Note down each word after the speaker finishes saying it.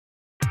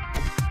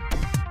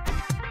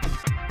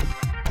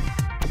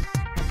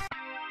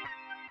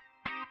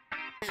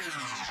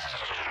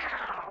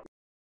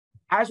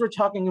As we're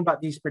talking about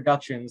these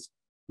productions,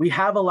 we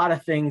have a lot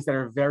of things that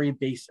are very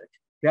basic.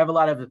 We have a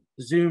lot of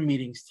Zoom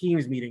meetings,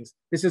 Teams meetings.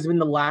 This has been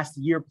the last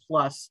year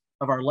plus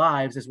of our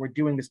lives as we're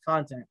doing this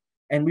content.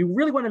 And we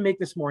really want to make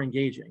this more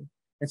engaging.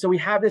 And so we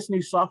have this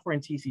new software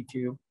in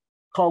TC2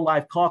 called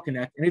Live Call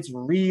Connect, and it's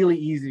really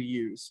easy to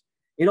use.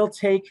 It'll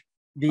take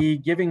the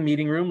giving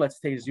meeting room, let's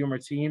say Zoom or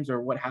Teams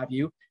or what have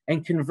you,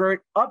 and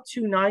convert up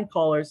to 9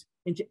 callers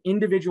into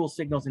individual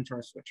signals into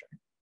our switcher.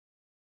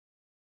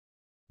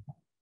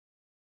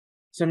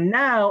 So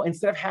now,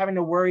 instead of having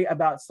to worry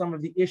about some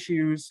of the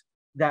issues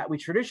that we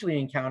traditionally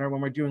encounter when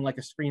we're doing like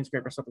a screen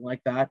scrape or something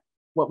like that,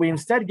 what we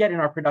instead get in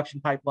our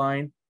production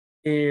pipeline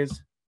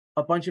is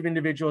a bunch of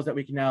individuals that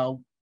we can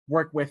now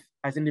work with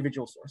as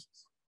individual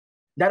sources.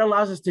 That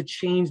allows us to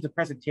change the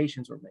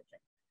presentations we're making.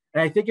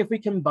 And I think if we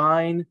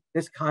combine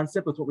this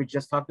concept with what we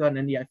just talked about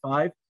in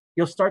NDI5,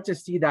 you'll start to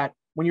see that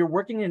when you're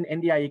working in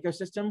an NDI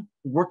ecosystem,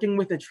 working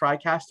with a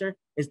TriCaster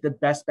is the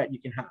best bet you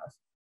can have.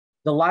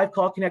 The Live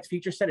Call Connect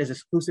feature set is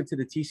exclusive to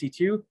the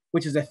TC2,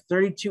 which is a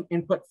 32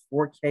 input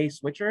 4K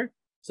switcher.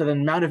 So the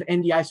amount of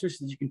NDI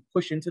switches you can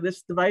push into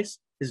this device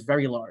is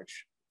very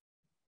large.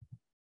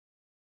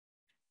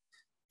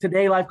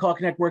 Today, Live Call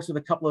Connect works with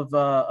a couple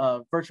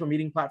of virtual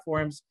meeting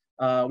platforms.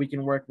 We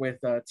can work with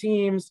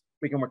Teams,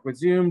 we can work with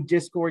Zoom,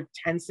 Discord,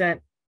 Tencent,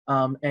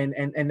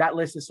 and that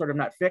list is sort of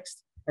not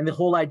fixed. And the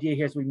whole idea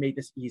here is we made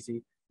this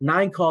easy.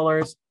 9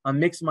 callers, a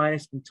mix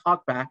minus, and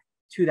talk back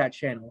to that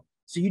channel.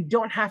 So you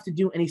don't have to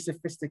do any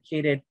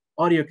sophisticated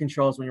audio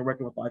controls when you're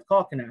working with Live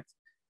Call Connect.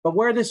 But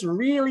where this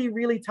really,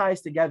 really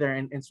ties together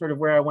and sort of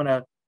where I want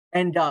to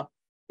end up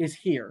is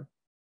here.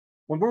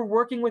 When we're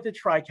working with a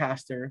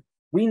TriCaster,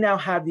 we now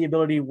have the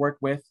ability to work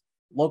with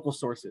local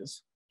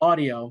sources,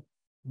 audio,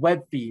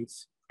 web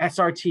feeds,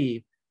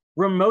 SRT,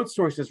 remote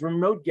sources,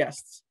 remote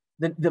guests.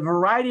 The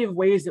variety of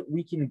ways that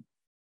we can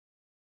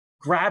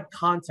grab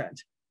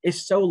content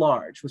is so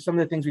large with some of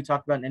the things we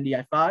talked about in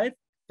NDI5,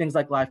 things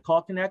like Live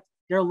Call Connect.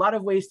 There are a lot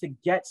of ways to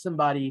get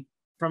somebody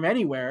from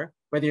anywhere,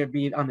 whether it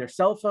be on their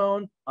cell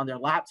phone, on their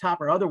laptop,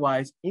 or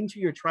otherwise, into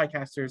your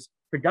TriCaster's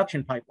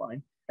production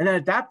pipeline. And then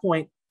at that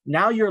point,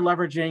 now you're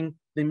leveraging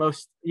the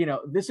most,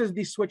 this is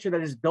the switcher that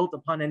is built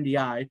upon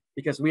NDI,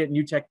 because we at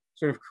NewTek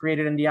sort of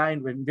created NDI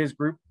and with Viz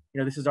Group,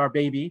 this is our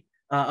baby.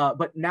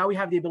 But now we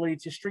have the ability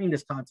to stream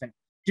this content,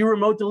 do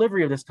remote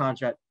delivery of this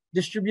content,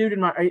 distribute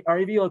in our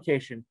AV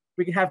location.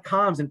 We can have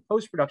comms and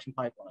post-production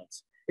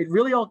pipelines. It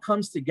really all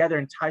comes together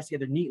and ties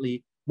together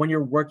neatly when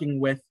you're working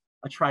with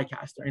a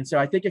TriCaster. And so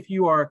I think if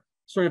you are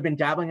sort of been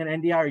dabbling in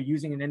NDI or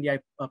using an NDI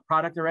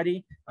product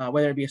already,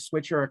 whether it be a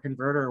switcher or a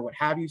converter or what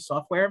have you,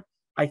 software,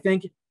 I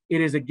think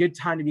it is a good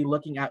time to be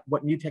looking at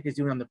what NewTek is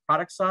doing on the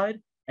product side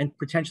and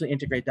potentially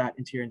integrate that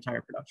into your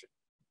entire production.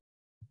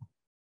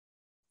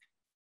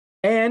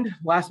 And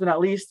last but not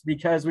least,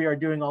 because we are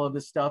doing all of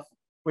this stuff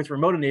with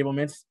remote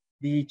enablements,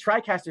 the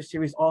TriCaster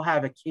series all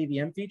have a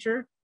KVM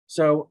feature.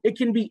 So it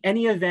can be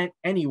any event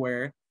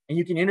anywhere, and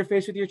you can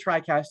interface with your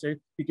TriCaster.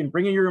 You can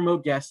bring in your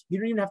remote guests. You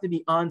don't even have to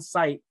be on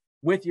site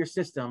with your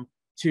system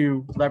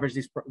to leverage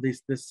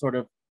this sort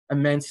of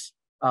immense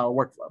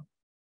workflow.